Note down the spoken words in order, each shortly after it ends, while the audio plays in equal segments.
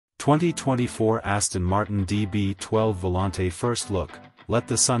2024 Aston Martin DB12 Volante. First look, let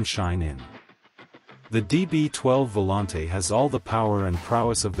the sun shine in. The DB12 Volante has all the power and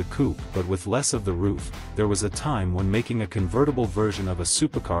prowess of the coupe but with less of the roof. There was a time when making a convertible version of a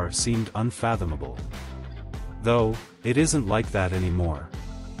supercar seemed unfathomable. Though, it isn't like that anymore.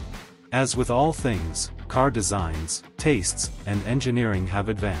 As with all things, car designs, tastes, and engineering have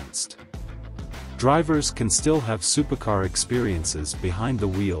advanced. Drivers can still have supercar experiences behind the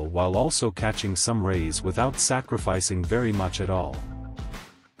wheel while also catching some rays without sacrificing very much at all.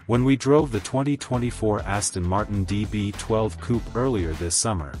 When we drove the 2024 Aston Martin DB12 Coupe earlier this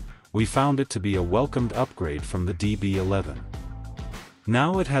summer, we found it to be a welcomed upgrade from the DB11.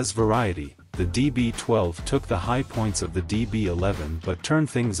 Now it has variety. The DB12 took the high points of the DB11 but turned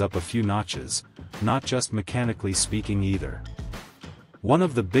things up a few notches, not just mechanically speaking either. One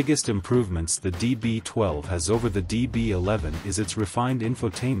of the biggest improvements the DB12 has over the DB11 is its refined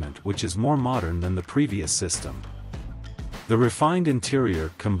infotainment, which is more modern than the previous system. The refined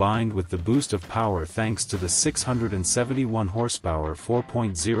interior combined with the boost of power thanks to the 671 horsepower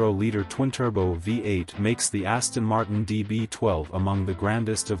 4.0-liter twin-turbo V8 makes the Aston Martin DB12 among the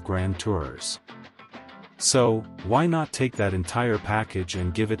grandest of grand tourers. So, why not take that entire package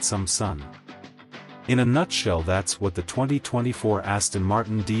and give it some sun? In a nutshell, that's what the 2024 Aston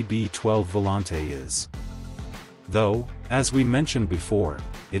Martin DB12 Volante is. Though, as we mentioned before,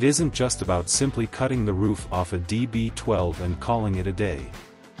 it isn't just about simply cutting the roof off a DB12 and calling it a day.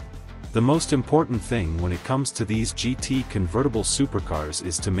 The most important thing when it comes to these GT convertible supercars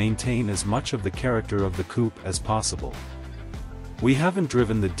is to maintain as much of the character of the coupe as possible. We haven't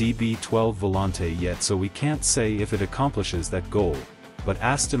driven the DB12 Volante yet, so we can't say if it accomplishes that goal. But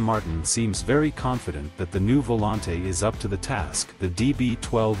Aston Martin seems very confident that the new Volante is up to the task. The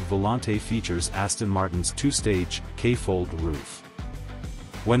DB12 Volante features Aston Martin's two-stage, K-fold roof.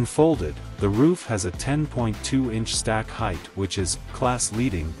 When folded, the roof has a 10.2-inch stack height, which is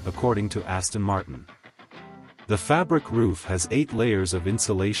class-leading, according to Aston Martin. The fabric roof has 8 layers of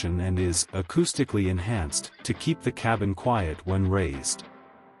insulation and is acoustically enhanced to keep the cabin quiet when raised.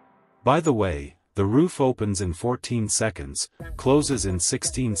 By the way, the roof opens in 14 seconds, closes in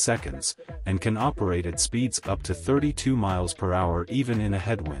 16 seconds, and can operate at speeds up to 32 miles per hour even in a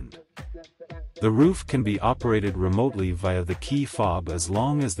headwind. The roof can be operated remotely via the key fob as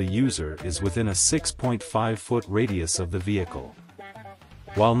long as the user is within a 6.5-foot radius of the vehicle.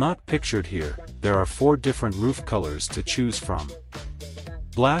 While not pictured here, there are 4 different roof colors to choose from.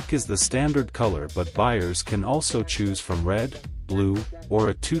 Black is the standard color, but buyers can also choose from red, blue, or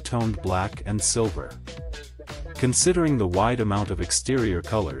a two-toned black and silver. Considering the wide amount of exterior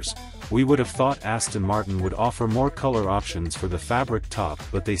colors, we would have thought Aston Martin would offer more color options for the fabric top,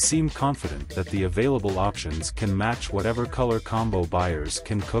 but they seem confident that the available options can match whatever color combo buyers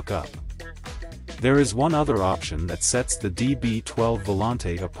can cook up. There is one other option that sets the DB12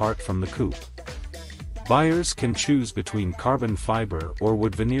 Volante apart from the coupe. Buyers can choose between carbon fiber or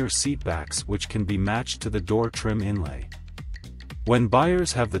wood veneer seatbacks, which can be matched to the door trim inlay. When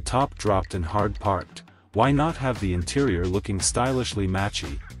buyers have the top dropped and hard parked, why not have the interior looking stylishly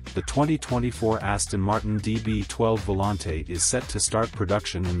matchy? The 2024 Aston Martin DB12 Volante is set to start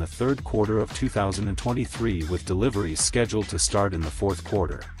production in the third quarter of 2023, with deliveries scheduled to start in the fourth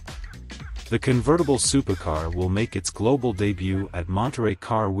quarter. The convertible supercar will make its global debut at Monterey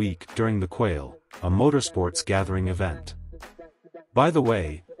Car Week during the Quail, a motorsports gathering event. By the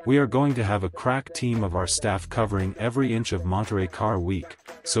way, we are going to have a crack team of our staff covering every inch of Monterey Car Week,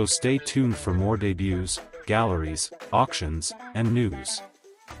 so stay tuned for more debuts, galleries, auctions, and news.